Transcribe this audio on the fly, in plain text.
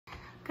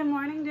Good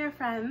morning, dear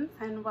friends,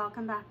 and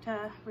welcome back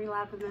to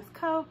Relab with Miss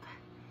Cope.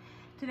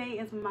 Today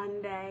is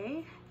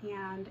Monday,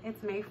 and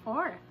it's May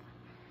 4th.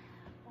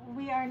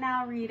 We are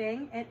now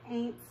reading It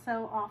Ain't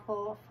So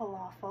Awful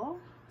Falafel,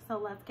 so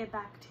let's get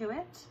back to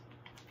it.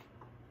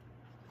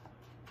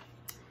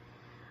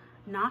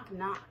 Knock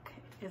Knock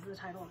is the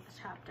title of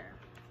the chapter.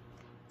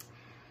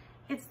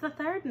 It's the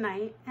third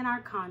night in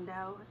our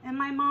condo, and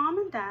my mom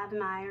and dad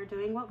and I are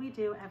doing what we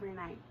do every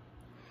night.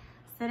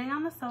 Sitting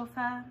on the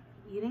sofa,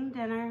 eating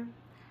dinner,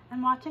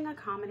 and watching a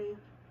comedy.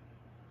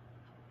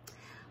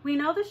 We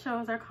know the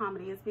shows are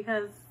comedies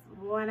because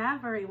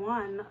whenever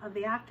one of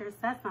the actors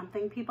says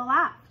something, people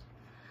laughed.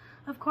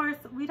 Of course,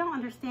 we don't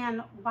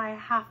understand why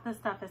half the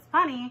stuff is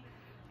funny,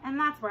 and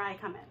that's where I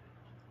come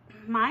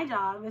in. My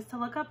job is to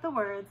look up the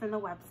words in the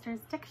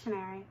Webster's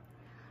Dictionary.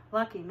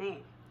 Lucky me.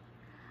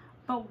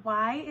 But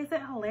why is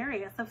it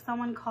hilarious if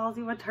someone calls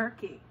you a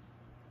turkey?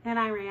 In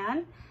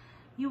Iran,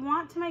 you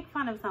want to make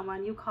fun of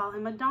someone, you call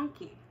him a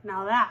donkey.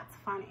 Now that's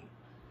funny.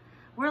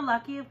 We're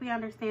lucky if we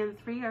understand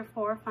 3 or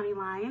 4 funny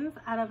lines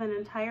out of an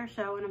entire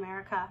show in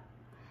America.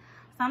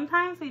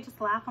 Sometimes we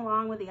just laugh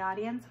along with the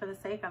audience for the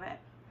sake of it.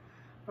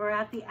 We're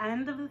at the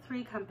end of the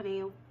Three's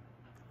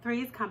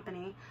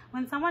Company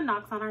when someone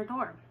knocks on our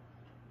door.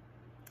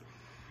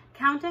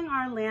 Counting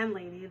our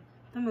landlady,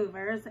 the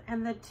movers,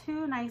 and the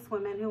 2 nice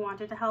women who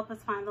wanted to help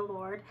us find the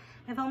Lord,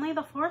 if only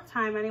the 4th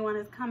time anyone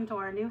has come to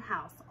our new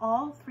house,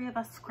 all 3 of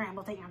us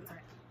scramble to answer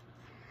it.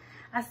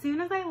 As soon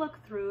as I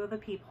look through the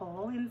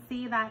peephole and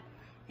see that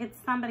it's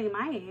somebody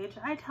my age,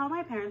 I tell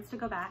my parents to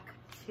go back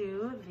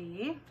to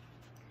the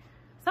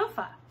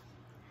sofa.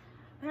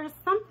 There's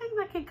something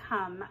that could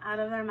come out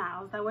of their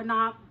mouths that would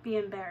not be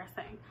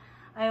embarrassing.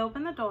 I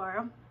open the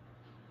door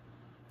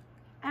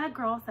and a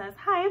girl says,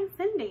 "Hi, I'm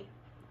Cindy.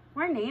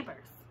 We're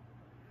neighbors."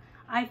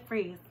 I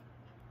freeze.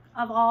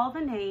 Of all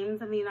the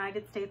names in the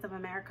United States of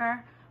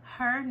America,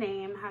 her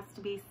name has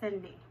to be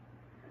Cindy.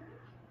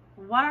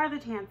 What are the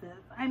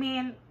chances? I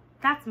mean,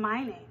 that's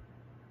my name.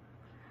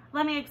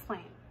 Let me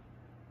explain.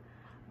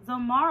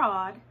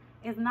 Zomorod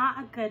is not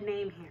a good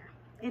name here.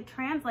 It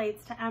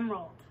translates to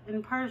emerald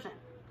in Persian.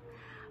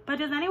 But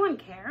does anyone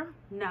care?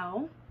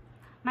 No.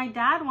 My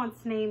dad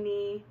wanted to name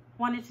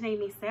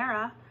me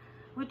Sarah,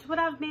 which would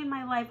have made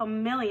my life a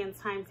million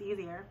times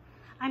easier.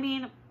 I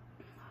mean,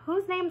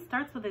 whose name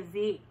starts with a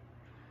Z?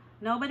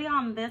 Nobody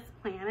on this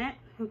planet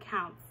who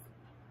counts.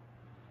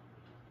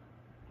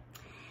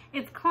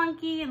 It's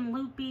clunky and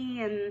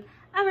loopy, and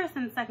ever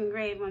since 2nd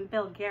grade when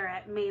Bill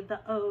Garrett made the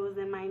O's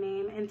in my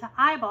name into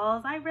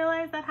eyeballs, I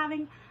realized that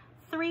having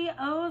 3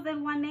 O's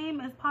in one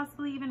name is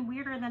possibly even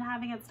weirder than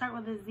having it start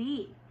with a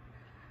Z.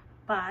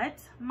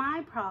 But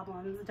my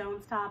problems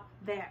don't stop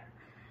there.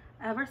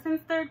 Ever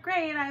since 3rd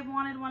grade, I've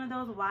wanted one of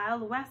those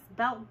Wild West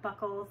belt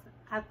buckles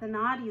at the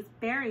Naughty's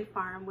Berry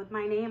Farm with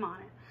my name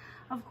on it.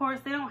 Of course,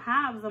 they don't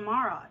have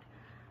Zomorod.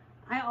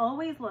 I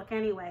always look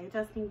anyway,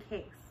 just in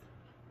case.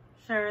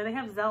 Sure, they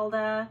have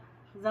Zelda,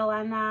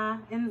 Zelena,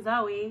 and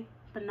Zoe,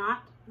 but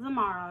not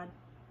Zomorod.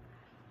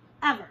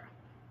 Ever.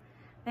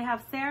 They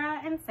have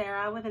Sarah and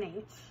Sarah with an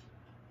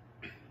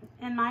H.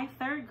 In my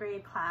 3rd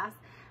grade class,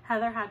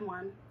 Heather had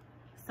one.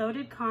 So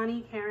did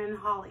Connie, Karen,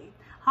 Holly.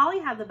 Holly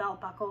had the belt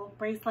buckle,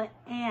 bracelet,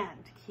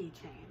 and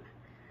keychain.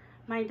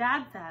 My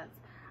dad says,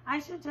 I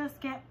should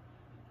just get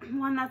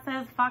one that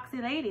says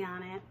Foxy Lady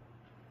on it.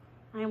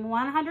 I'm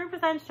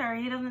 100% sure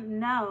he doesn't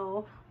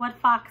know what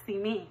Foxy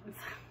means.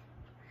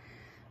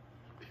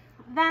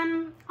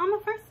 Then, on the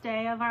first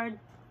day of our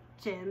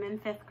gym in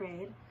 5th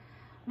grade,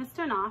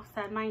 Mr. Knopf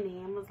said my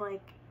name was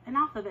like an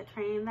alphabet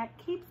train that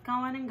keeps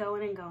going and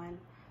going and going.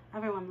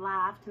 Everyone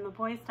laughed, and the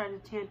boys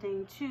started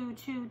chanting, "Choo,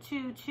 choo,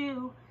 choo,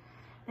 choo."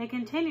 They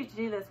continued to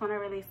do this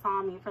whenever they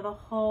saw me for the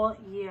whole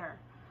year.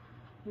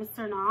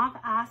 Mr. Knopf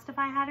asked if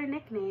I had a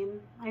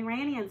nickname.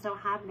 Iranians don't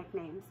have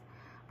nicknames.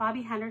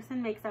 Bobby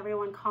Henderson makes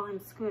everyone call him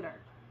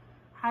Scooter.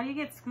 How do you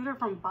get Scooter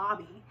from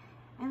Bobby?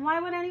 And why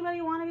would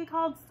anybody want to be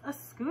called a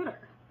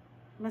Scooter?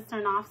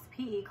 Mr. Knopf's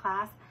PE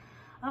class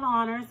of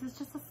honors is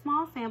just a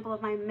small sample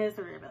of my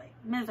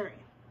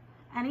misery.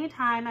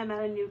 Anytime I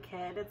met a new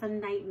kid, it's a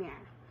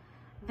nightmare.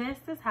 This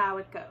is how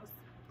it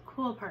goes.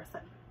 Cool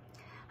person.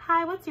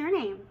 Hi, what's your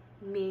name?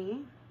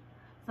 Me.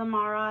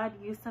 Zomorod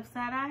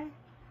Yusufzadeh.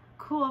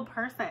 Cool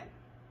person.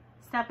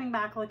 Stepping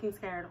back, looking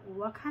scared.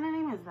 What kind of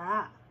name is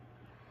that?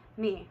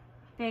 Me.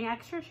 Being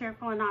extra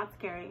cheerful and not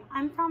scary.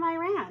 I'm from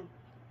Iran.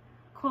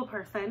 Cool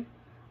person.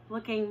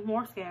 Looking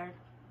more scared.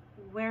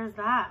 Where's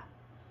that?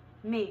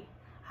 Me.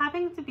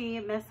 Having to be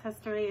Miss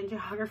History and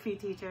Geography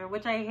teacher,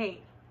 which I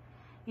hate.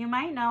 You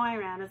might know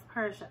Iran as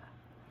Persia.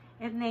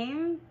 Its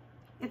name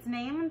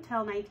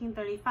until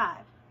 1935.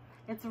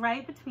 It's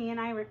right between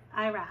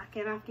Iraq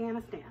and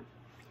Afghanistan.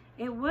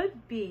 It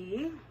would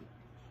be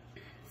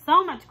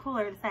so much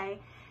cooler to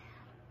say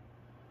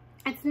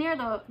it's near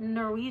the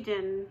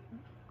Norwegian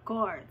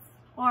Gords,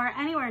 or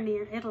anywhere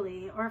near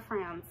Italy or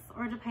France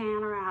or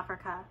Japan or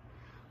Africa.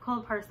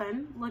 Cool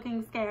person,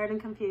 looking scared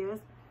and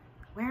confused.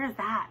 Where is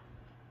that?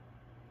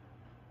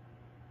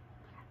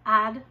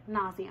 Ad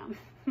nauseum.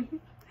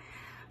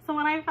 So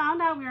when I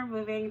found out we were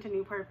moving to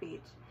Newport Beach,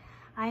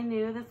 I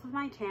knew this was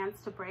my chance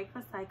to break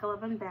the cycle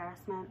of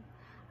embarrassment.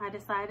 I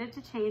decided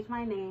to change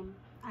my name.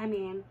 I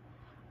mean,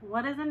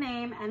 what is a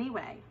name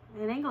anyway?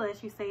 In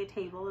English, you say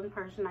table. In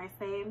Persian, I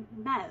say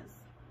mez.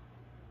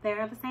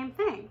 They're the same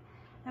thing.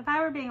 If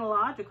I were being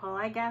logical,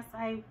 I guess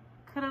I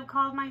could have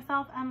called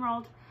myself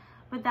Emerald,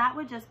 but that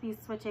would just be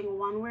switching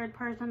one weird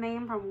Persian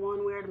name from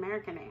one weird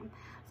American name.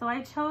 So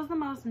I chose the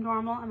most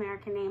normal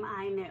American name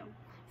I knew.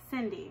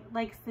 Cindy,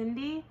 like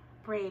Cindy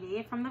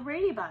Brady from the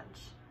Brady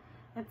Bunch.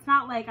 It's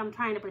not like I'm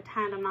trying to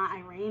pretend I'm not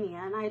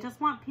Iranian. I just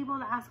want people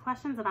to ask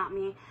questions about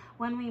me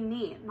when we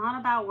meet, not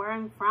about where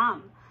I'm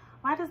from.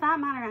 Why does that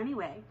matter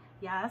anyway?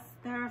 Yes,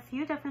 there are a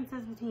few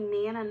differences between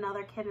me and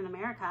another kid in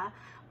America,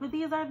 but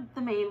these are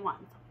the main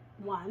ones.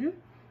 1,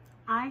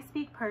 I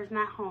speak Persian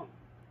at home.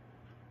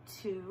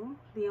 2,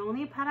 the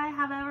only pet I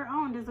have ever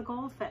owned is a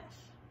goldfish.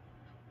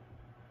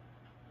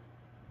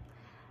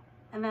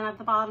 And then at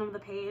the bottom of the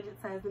page, it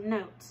says,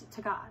 note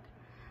to God.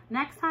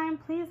 Next time,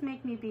 please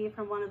make me be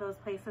from one of those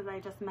places I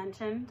just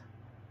mentioned.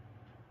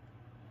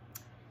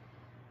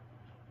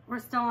 We're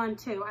still on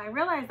 2. I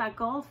realize that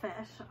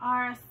goldfish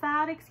are a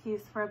sad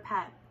excuse for a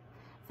pet,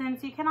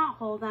 since you cannot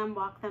hold them,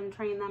 walk them,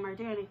 train them, or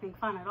do anything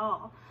fun at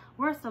all.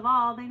 Worst of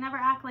all, they never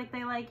act like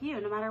they like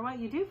you, no matter what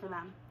you do for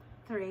them.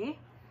 3,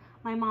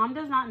 my mom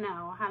does not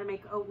know how to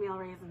make oatmeal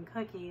raisin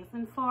cookies.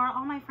 And 4,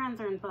 all my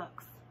friends are in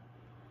books.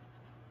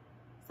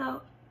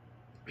 So,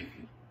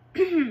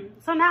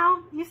 so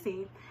now you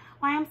see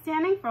why I'm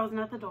standing frozen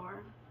at the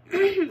door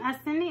as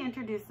Cindy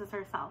introduces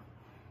herself.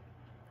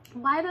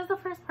 Why does the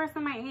first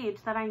person my age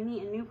that I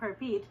meet in Newport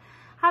Beach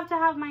have to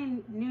have my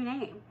new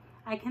name?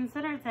 I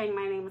considered saying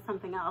my name is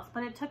something else,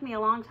 but it took me a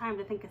long time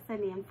to think of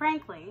Cindy, and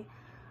frankly,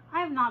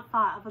 I have not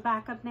thought of a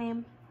backup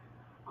name.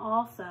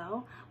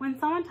 Also, when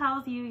someone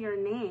tells you your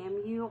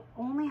name, you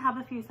only have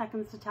a few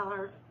seconds to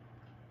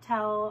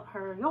tell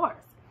her yours.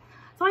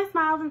 So I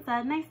smiled and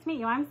said, nice to meet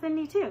you, I'm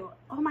Cindy too.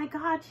 Oh my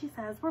God, she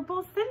says, we're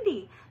both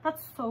Cindy.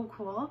 That's so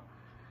cool.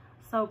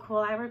 So cool,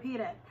 I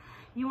repeated.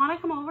 You want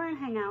to come over and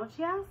hang out,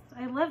 she asked.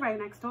 I live right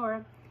next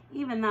door,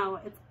 even though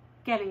it's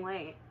getting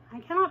late. I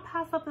cannot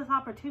pass up this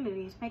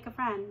opportunity to make a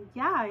friend.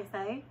 Yeah, I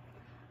say.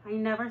 I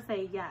never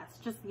say yes,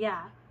 just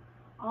yeah.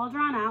 All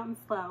drawn out and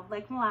slow,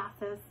 like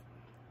molasses,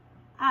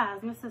 as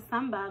Mrs.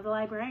 Samba, the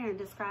librarian,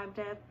 described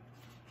it.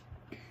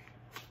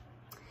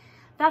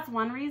 That's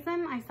one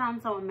reason I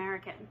sound so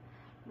American.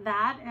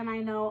 That, and I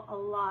know a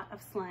lot of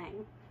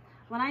slang.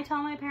 When I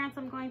tell my parents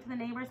I'm going to the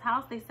neighbor's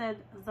house, they said,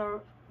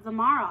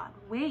 Zomorod,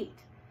 wait.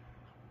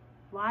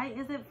 Why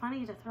is it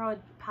funny to throw a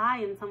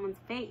pie in someone's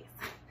face?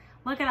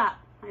 Look it up,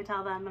 I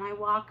tell them, and I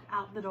walk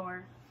out the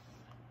door.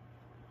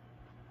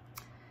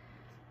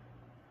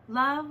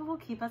 Love will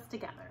keep us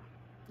together.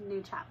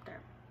 New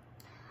chapter.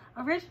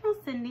 Original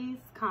Cindy's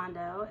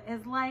condo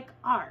is like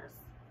ours,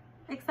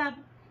 except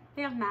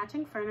they have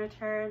matching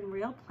furniture and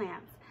real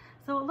plants,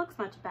 so it looks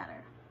much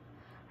better.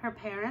 Her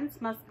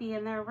parents must be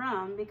in their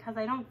room because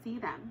I don't see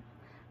them.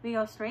 We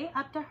go straight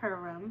up to her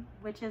room,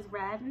 which is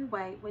red and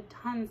white with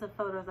tons of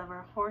photos of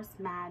her horse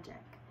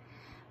Magic.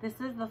 This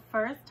is the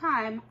first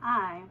time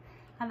I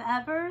have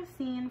ever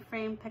seen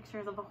framed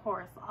pictures of a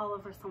horse all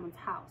over someone's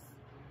house.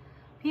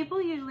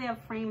 People usually have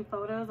framed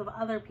photos of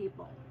other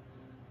people.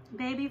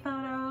 Baby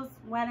photos,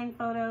 wedding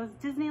photos,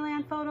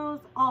 Disneyland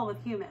photos, all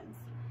with humans.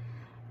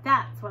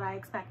 That's what I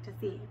expect to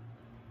see.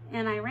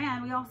 In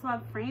Iran, we also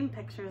have framed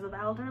pictures of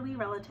elderly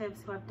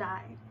relatives who have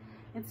died.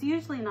 It's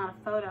usually not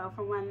a photo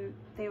from when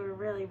they were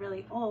really,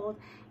 really old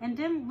and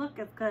didn't look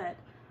as good,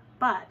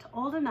 but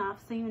old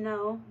enough so you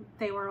know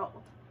they were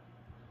old.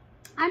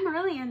 I'm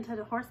really into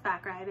the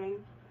horseback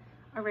riding,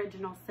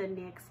 Original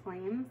Cindy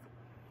explains.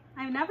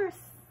 I've never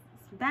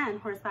been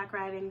horseback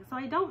riding, so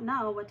I don't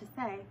know what to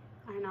say.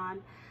 I nod.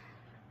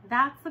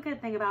 That's the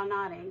good thing about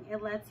nodding.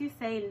 It lets you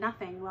say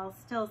nothing while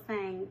still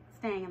staying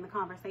in the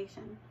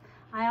conversation.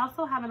 I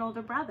also have an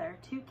older brother,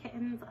 2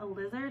 kittens, a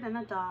lizard, and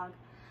a dog.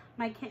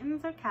 My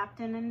kittens are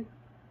Captain and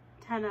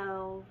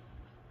Tenno,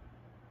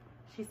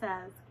 she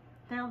says.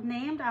 They're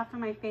named after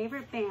my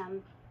favorite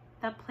band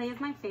that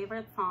plays my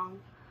favorite song,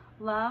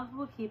 Love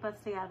Will Keep Us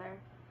Together.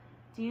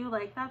 Do you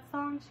like that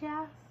song, she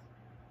asks.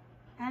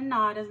 And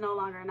nod is no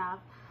longer enough.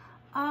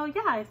 Oh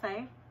yeah, I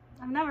say.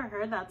 I've never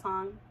heard that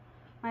song.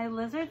 My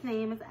lizard's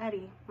name is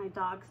Eddie. My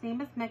dog's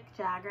name is Mick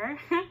Jagger.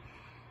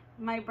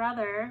 My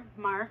brother,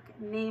 Mark,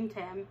 named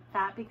him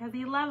that because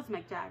he loves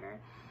Mick Jagger.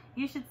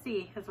 You should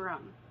see his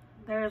room.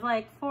 There's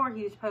like 4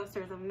 huge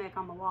posters of Mick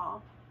on the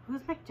wall.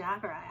 Who's Mick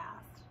Jagger, I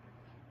asked.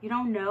 You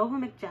don't know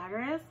who Mick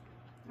Jagger is?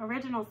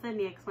 Original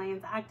Cindy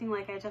explains, acting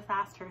like I just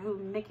asked her who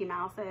Mickey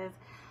Mouse is,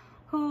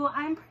 who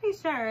I'm pretty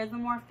sure is the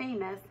more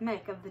famous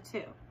Mick of the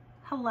 2.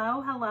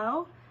 Hello,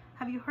 hello?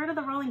 Have you heard of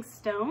the Rolling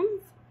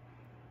Stones?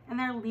 And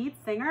their lead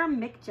singer,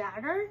 Mick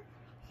Jagger?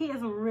 He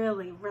is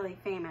really, really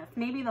famous.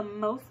 Maybe the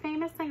most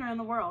famous singer in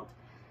the world.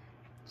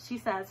 She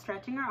says,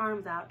 stretching her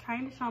arms out,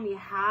 trying to show me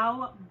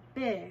how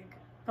big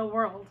the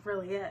world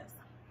really is.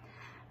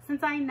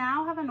 Since I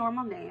now have a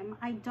normal name,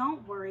 I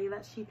don't worry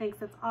that she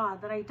thinks it's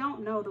odd that I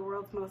don't know the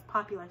world's most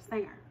popular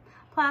singer.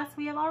 Plus,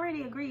 we have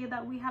already agreed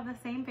that we have the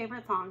same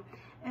favorite song.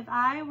 If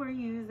I were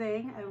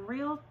using a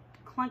real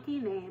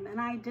clunky name and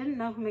I didn't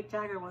know who Mick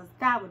Jagger was,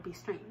 that would be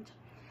strange.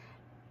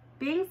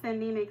 Being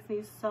Cindy makes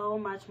me so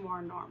much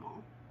more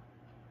normal.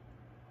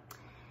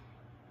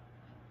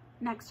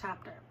 Next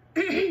chapter.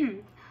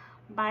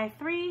 Buy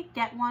 3,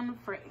 get 1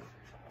 free.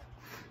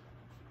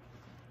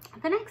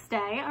 The next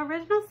day,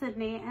 Original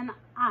Sydney and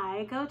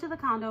I go to the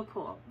condo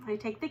pool. I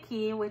take the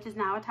key, which is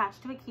now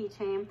attached to a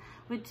keychain,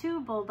 with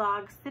 2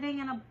 bulldogs sitting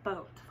in a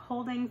boat,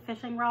 holding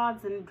fishing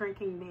rods and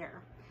drinking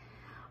beer.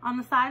 On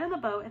the side of the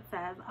boat, it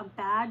says, "A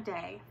bad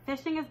day.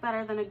 Fishing is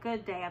better than a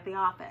good day at the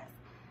office."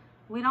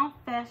 We don't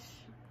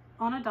fish,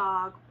 own a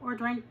dog, or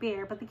drink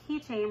beer, but the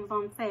keychain was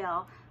on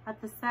sale at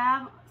the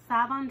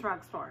Savon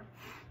drugstore.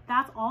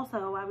 That's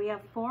also why we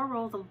have 4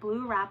 rolls of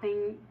blue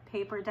wrapping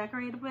paper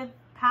decorated with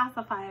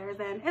pacifiers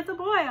and "It's a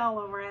boy" all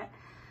over it.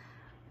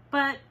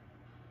 But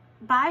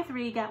buy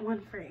 3, get 1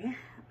 free.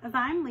 As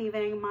I'm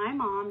leaving, my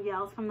mom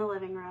yells from the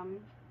living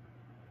room,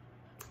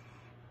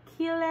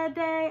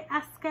 "Kilede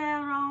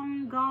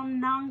eskeron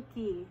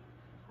gonanki."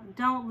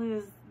 Don't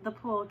lose the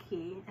pool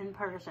key in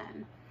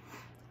Persian.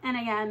 And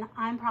again,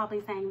 I'm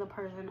probably saying the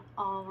Persian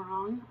all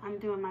wrong. I'm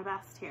doing my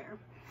best here.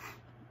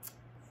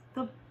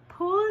 The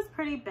pool is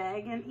pretty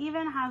big and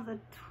even has a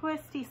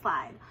twisty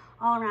slide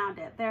all around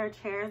it. There are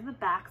chairs with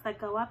backs that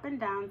go up and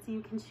down so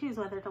you can choose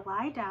whether to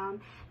lie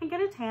down and get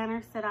a tan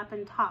or sit up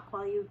and talk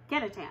while you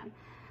get a tan.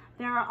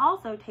 There are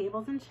also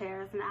tables and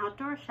chairs, an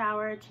outdoor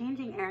shower, a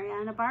changing area,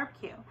 and a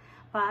barbecue.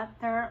 But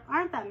there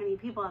aren't that many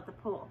people at the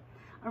pool.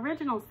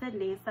 Original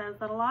Sydney says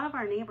that a lot of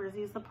our neighbors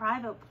use the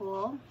private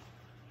pool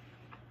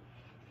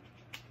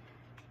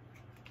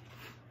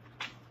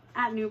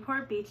at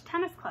Newport Beach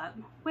Tennis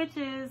Club, which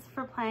is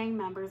for playing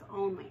members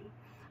only.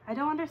 I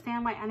don't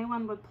understand why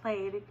anyone would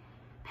pay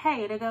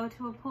to go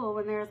to a pool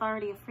when there is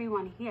already a free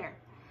one here.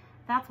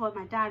 That's what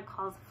my dad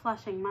calls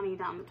flushing money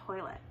down the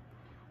toilet.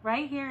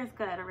 Right here is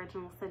good,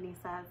 Original Sydney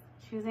says,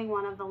 choosing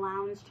one of the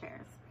lounge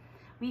chairs.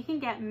 We can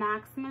get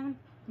maximum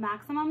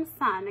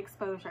sun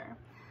exposure.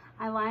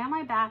 I lie on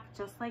my back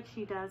just like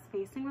she does,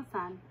 facing the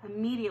sun.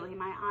 Immediately,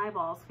 my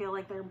eyeballs feel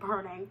like they're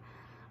burning.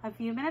 A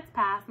few minutes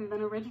pass, and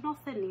then Original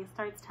Sydney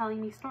starts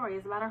telling me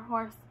stories about her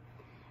horse.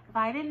 If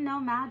I didn't know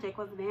magic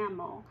was an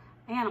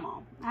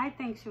animal, I'd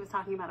think she was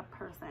talking about a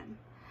person.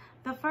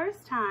 The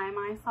first time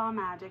I saw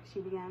magic, she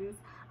begins,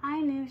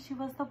 I knew she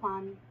was the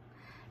one.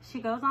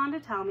 She goes on to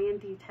tell me in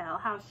detail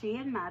how she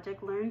and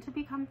Magic learned to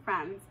become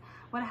friends,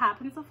 what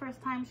happens the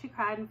first time she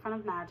cried in front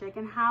of Magic,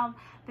 and how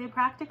they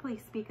practically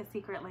speak a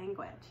secret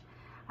language.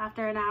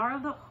 After an hour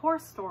of the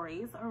horse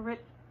stories,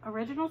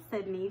 Original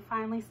Sydney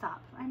finally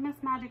stops. I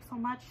miss Magic so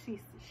much,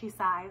 she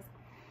sighs.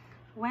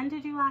 When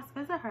did you last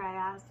visit her, I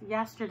asked.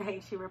 Yesterday,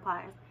 she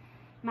replies.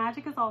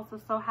 Magic is also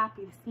so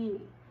happy to see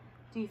me.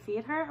 Do you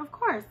feed her? Of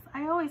course,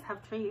 I always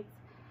have treats.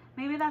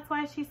 Maybe that's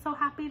why she's so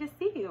happy to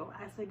see you,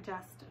 I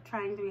suggest,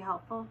 trying to be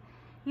helpful.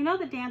 You know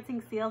the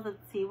dancing seals at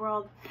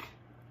SeaWorld?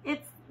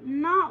 It's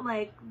not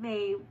like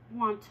they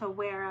want to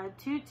wear a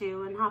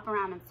tutu and hop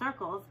around in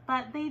circles,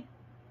 but they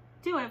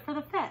do it for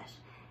the fish.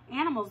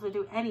 Animals would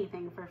do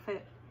anything for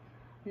food.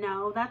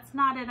 No, that's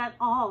not it at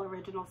all,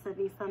 Original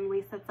Sydney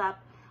suddenly sits up.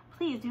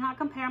 Please do not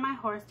compare my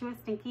horse to a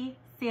stinky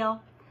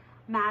seal.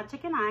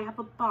 Magic and I have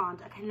a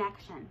bond, a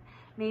connection.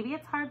 Maybe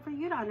it's hard for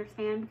you to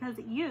understand because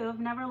you've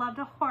never loved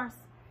a horse.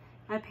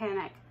 I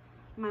panic.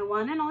 My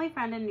one and only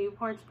friend in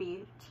Newport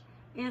Beach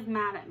is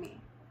mad at me.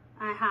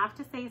 I have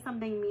to say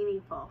something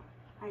meaningful.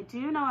 I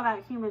do know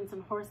about humans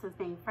and horses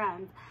being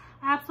friends.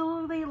 I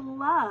absolutely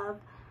love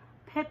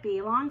Pippi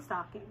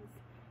Longstockings.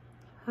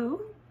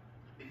 Who?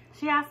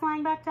 She asked,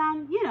 lying back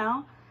down. You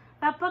know,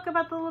 that book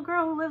about the little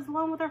girl who lives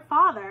alone with her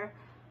father.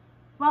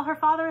 Well, her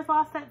father is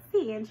lost at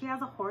sea and she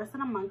has a horse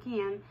and a monkey,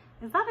 and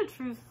is that a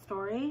true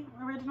story?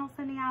 Original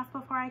Sydney asked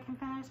before I can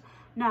finish.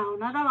 No,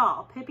 not at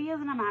all. Pippi is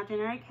an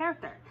imaginary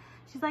character.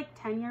 She's like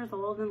 10 years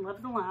old and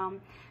lives alone.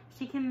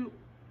 She can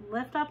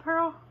lift up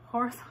her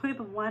horse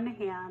with one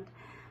hand.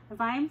 As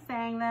I am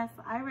saying this,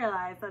 I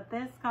realize that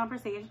this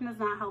conversation is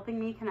not helping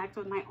me connect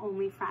with my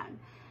only friend.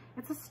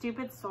 It's a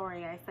stupid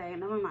story, I say.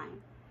 Never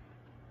mind.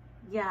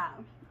 Yeah,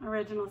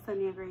 Original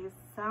Sydney agrees.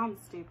 Sounds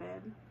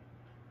stupid.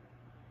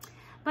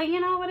 But you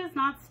know what is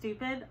not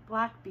stupid?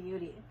 Black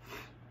Beauty.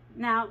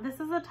 Now, this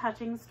is a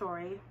touching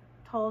story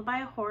told by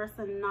a horse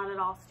and not at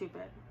all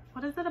stupid.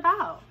 What is it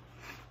about?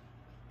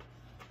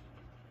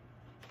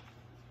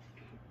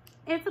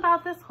 It's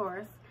about this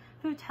horse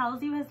who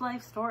tells you his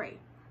life story.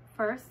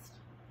 First,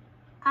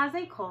 as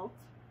a colt,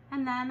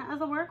 and then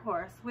as a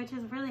workhorse, which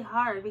is really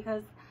hard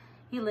because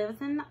he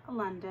lives in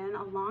London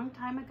a long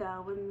time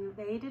ago when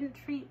they didn't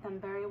treat them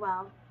very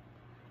well.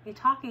 A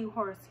talking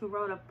horse who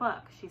wrote a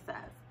book, she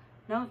says.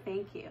 No,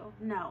 thank you.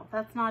 No,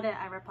 that's not it,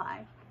 I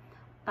reply.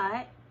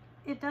 But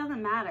it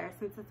doesn't matter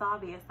since it's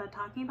obvious that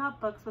talking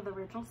about books with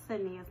Original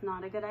Sydney is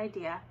not a good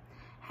idea.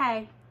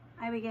 Hey,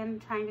 I begin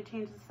trying to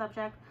change the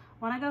subject.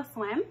 Want to go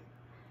swim?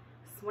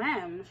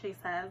 Swim, she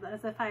says,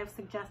 as if I have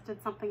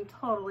suggested something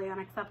totally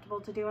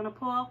unacceptable to do in a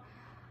pool.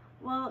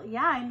 Well,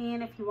 yeah, I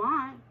mean, if you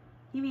want.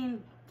 You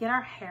mean get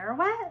our hair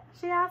wet?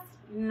 She asked.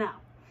 No.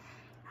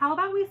 How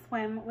about we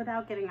swim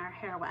without getting our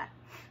hair wet?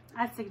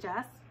 I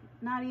suggest.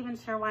 Not even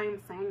sure why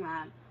I'm saying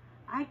that.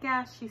 I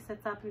guess. She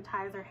sits up and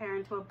ties her hair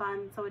into a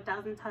bun so it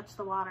doesn't touch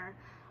the water.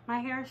 My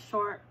hair is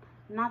short.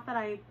 Not that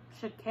I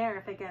should care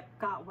if it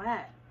got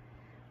wet.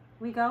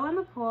 We go in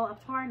the pool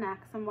up to our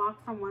necks and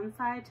walk from one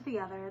side to the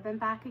other, then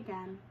back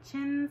again,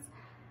 chins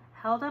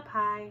held up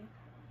high,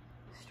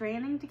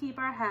 straining to keep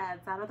our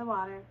heads out of the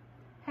water.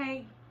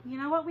 Hey, you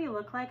know what we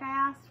look like? I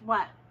asked.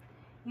 What?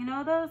 You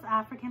know those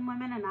African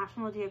women in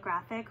National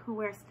Geographic who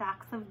wear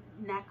stacks of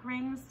neck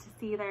rings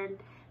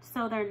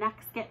so their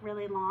necks get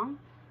really long?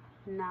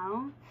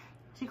 No.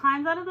 She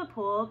climbs out of the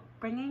pool,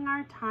 bringing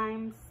our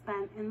time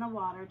spent in the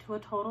water to a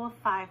total of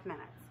 5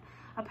 minutes.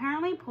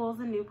 Apparently, pools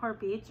in Newport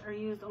Beach are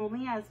used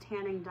only as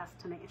tanning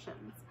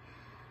destinations.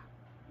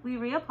 We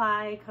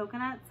reapply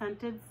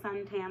coconut-scented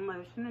suntan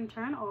lotion and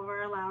turn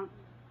our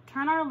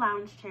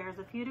lounge chairs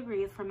a few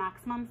degrees for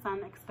maximum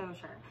sun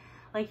exposure,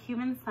 like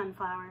human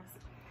sunflowers.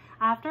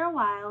 After a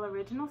while,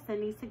 Original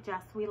Sydney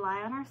suggests we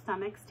lie on our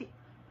stomachs to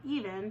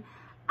even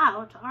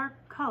out our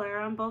color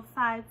on both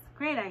sides.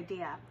 Great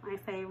idea, I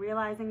say,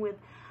 realizing with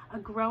a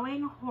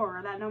growing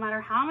horror that no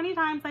matter how many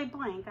times I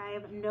blink, I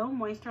have no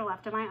moisture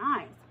left in my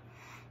eyes.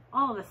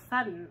 All of a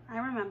sudden, I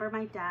remember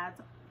my dad's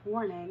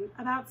warning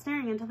about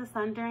staring into the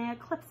sun during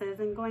eclipses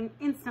and going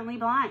instantly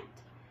blind.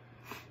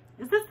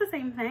 Is this the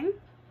same thing?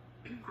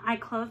 I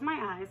close my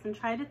eyes and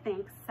try to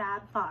think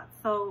sad thoughts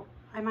so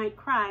I might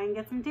cry and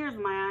get some tears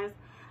in my eyes,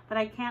 but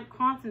I can't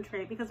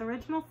concentrate because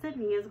Original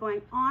Sydney is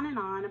going on and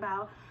on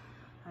about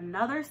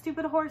another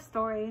stupid horse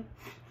story.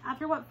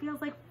 After what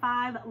feels like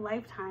 5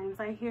 lifetimes,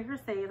 I hear her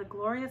say the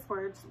glorious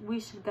words, "We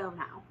should go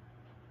now."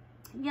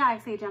 Yeah, I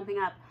say, jumping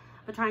up,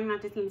 but trying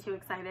not to seem too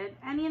excited.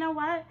 And you know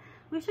what?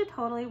 We should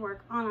totally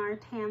work on our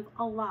tans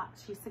a lot,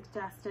 she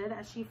suggested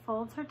as she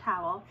folds her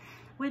towel,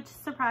 which,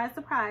 surprise,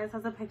 surprise,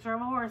 has a picture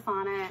of a horse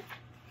on it.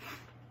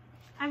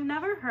 I've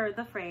never heard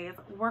the phrase,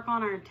 work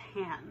on our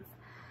tans.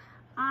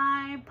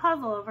 I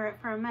puzzle over it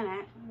for a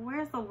minute.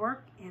 Where's the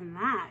work in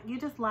that? You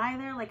just lie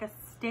there like a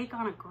steak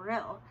on a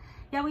grill.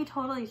 Yeah, we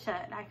totally should,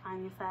 I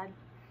finally said.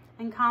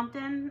 In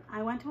Compton,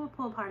 I went to a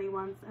pool party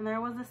once and there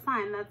was a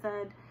sign that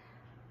said,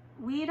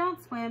 "We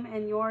don't swim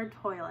in your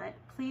toilet.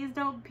 Please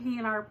don't pee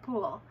in our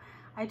pool."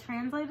 I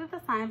translated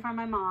the sign for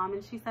my mom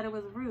and she said it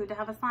was rude to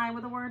have a sign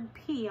with the word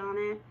pee on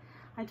it.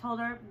 I told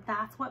her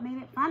that's what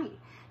made it funny.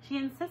 She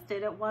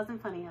insisted it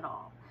wasn't funny at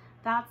all.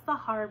 That's the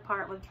hard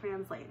part with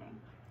translating.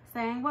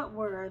 Saying what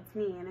words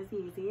mean is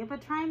easy,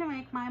 but trying to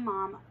make my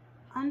mom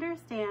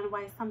understand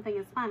why something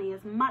is funny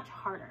is much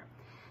harder.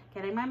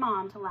 Getting my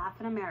mom to laugh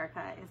in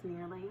America is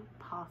nearly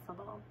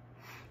possible.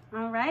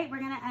 All right, we're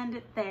gonna end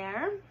it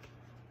there.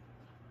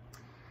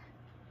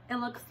 It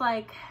looks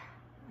like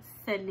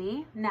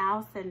Sydney,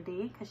 now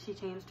Cindy, because she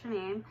changed her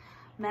name,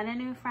 met a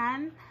new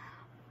friend,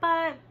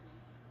 but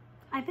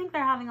I think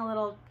they're having a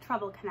little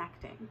trouble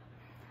connecting.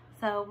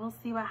 So we'll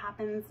see what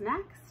happens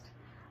next.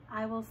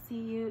 I will see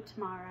you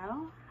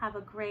tomorrow. Have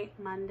a great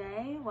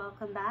Monday.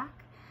 Welcome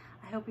back.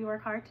 I hope you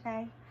work hard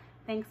today.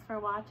 Thanks for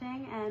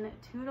watching and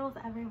toodles,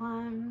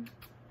 everyone.